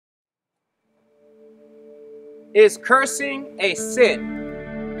Is cursing a sin?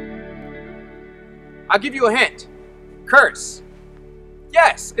 I'll give you a hint. Curse.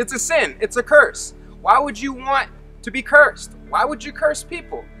 Yes, it's a sin. It's a curse. Why would you want to be cursed? Why would you curse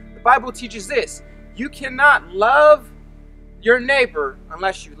people? The Bible teaches this. You cannot love your neighbor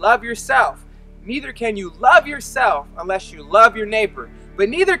unless you love yourself. Neither can you love yourself unless you love your neighbor. But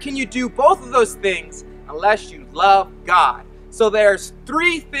neither can you do both of those things unless you love God. So there's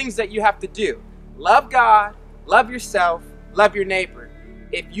three things that you have to do. Love God, love yourself, love your neighbor.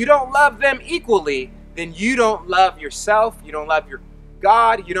 If you don't love them equally, then you don't love yourself, you don't love your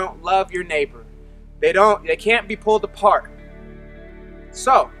God, you don't love your neighbor. They can't be pulled apart.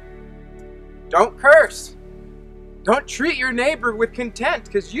 So, don't curse. Don't treat your neighbor with contempt,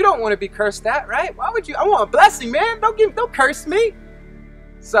 because you don't want to be cursed at, right? Why would you? I want a blessing, man. Don't curse me.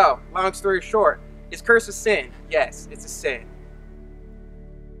 So, long story short, is curse a sin? Yes, it's a sin.